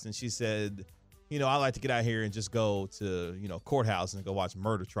podcast and she said, I like to get out here and just go to, courthouse and go watch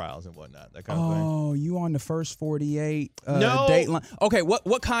murder trials and whatnot, that kind of thing. Oh, you on the first 48 no. Dateline? Okay,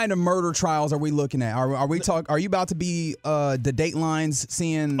 what kind of murder trials are we looking at? Are you about to be the Datelines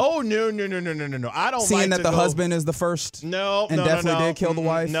seeing? Oh no! I don't seeing like that to the go, husband is the first. No, did kill the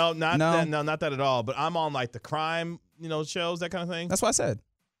wife. No, not that at all. But I'm on like the crime, shows, that kind of thing. That's what I said.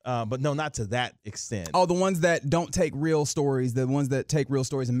 But no, not to that extent. Oh, the ones that don't take real stories, the ones that take real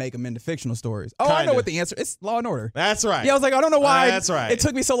stories and make them into fictional stories. Oh, Kinda. I know what the answer is. It's Law and Order. That's right. Yeah, I was like, I don't know why. That's right. It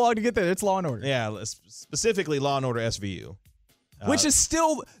took me so long to get there. It's Law and Order. Yeah, specifically Law and Order SVU. Which is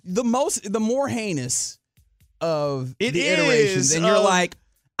still the more heinous of the iterations. And you're like,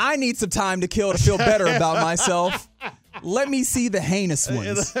 I need some time to kill to feel better about myself. Let me see the heinous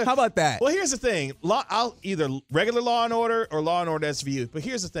ones. How about that? Well, here's the thing. I'll either regular Law and Order or Law and Order SVU. But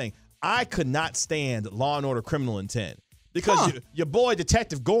here's the thing. I could not stand Law and Order Criminal Intent because your boy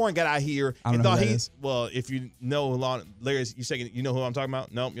Detective Gorin got out here and thought well, if you know Larry, you saying you know who I'm talking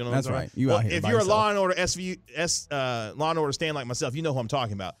about? Nope, you know what That's I'm right. talking Out here if you're a Law and Order Law and Order stand like myself, you know who I'm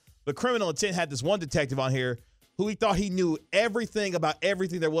talking about. But Criminal Intent had this one detective on here who he thought he knew everything about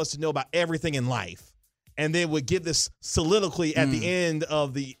everything there was to know about everything in life. And then would give this soliloquy at the end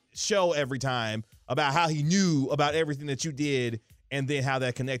of the show every time about how he knew about everything that you did and then how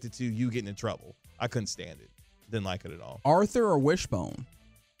that connected to you getting in trouble. I couldn't stand it. Didn't like it at all. Arthur or Wishbone?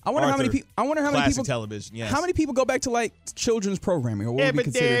 I wonder how many people television, yes. How many people go back to like children's programming or what every would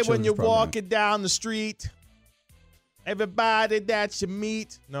be considered day when you're programming? walking down the street, everybody that you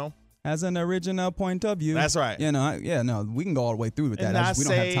meet, has an original point of view. That's right. We can go all the way through with that. And we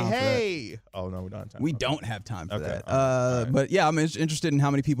don't have time for that. Oh, no, we don't have time. We don't have time for that. Right. But yeah, I'm interested in how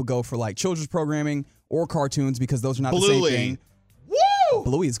many people go for like children's programming or cartoons because those are not the same thing. Woo!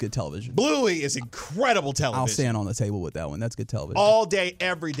 Bluey is good television. Bluey is incredible television. I'll stand on the table with that one. That's good television. All day,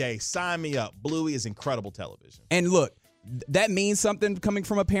 every day. Sign me up. Bluey is incredible television. And look, that means something coming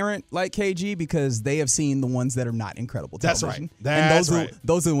from a parent like KG because they have seen the ones that are not incredible television. That's right. And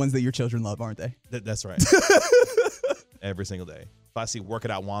those are the ones that your children love, aren't they? That's right. Every single day. If I see Work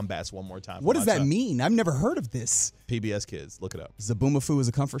It Out Wombats one more time. What does that mean? I've never heard of this. PBS Kids. Look it up. Zaboomafoo is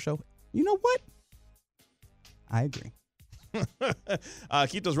a comfort show. You know what? I agree.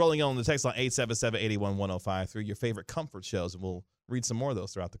 Keep those rolling on the text line 877-881-1053. Your favorite comfort shows, and we'll read some more of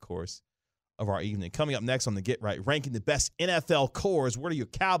those throughout the course of our evening. Coming up next on the Get Right, ranking the best NFL cores. Where do your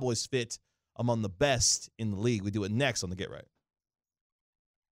Cowboys fit among the best in the league? We do it next on the Get Right.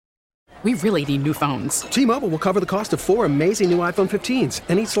 We really need new phones. T-Mobile will cover the cost of 4 amazing new iPhone 15s,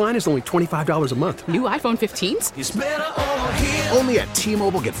 and each line is only $25 a month. New iPhone 15s? It's better over here. Only at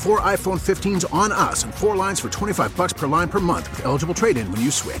T-Mobile, get 4 iPhone 15s on us and 4 lines for $25 per line per month with eligible trade-in when you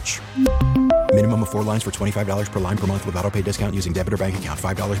switch. Minimum of 4 lines for $25 per line per month with autopay discount using debit or bank account.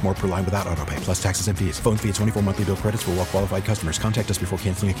 $5 more per line without autopay, plus taxes and fees. Phone fee at 24 monthly bill credits for well-qualified customers. Contact us before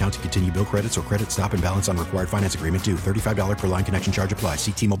canceling account to continue bill credits or credit stop and balance on required finance agreement due. $35 per line connection charge applies.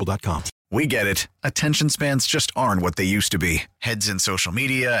 See T-Mobile.com. We get it. Attention spans just aren't what they used to be. Heads in social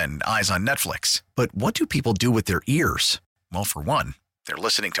media and eyes on Netflix. But what do people do with their ears? Well, for one, they're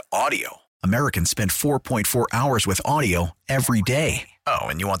listening to audio. Americans spend 4.4 hours with audio every day. Oh,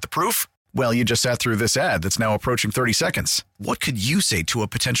 and you want the proof? Well, you just sat through this ad that's now approaching 30 seconds. What could you say to a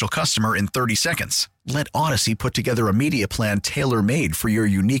potential customer in 30 seconds? Let Odyssey put together a media plan tailor-made for your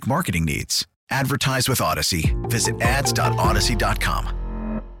unique marketing needs. Advertise with Odyssey. Visit ads.odyssey.com.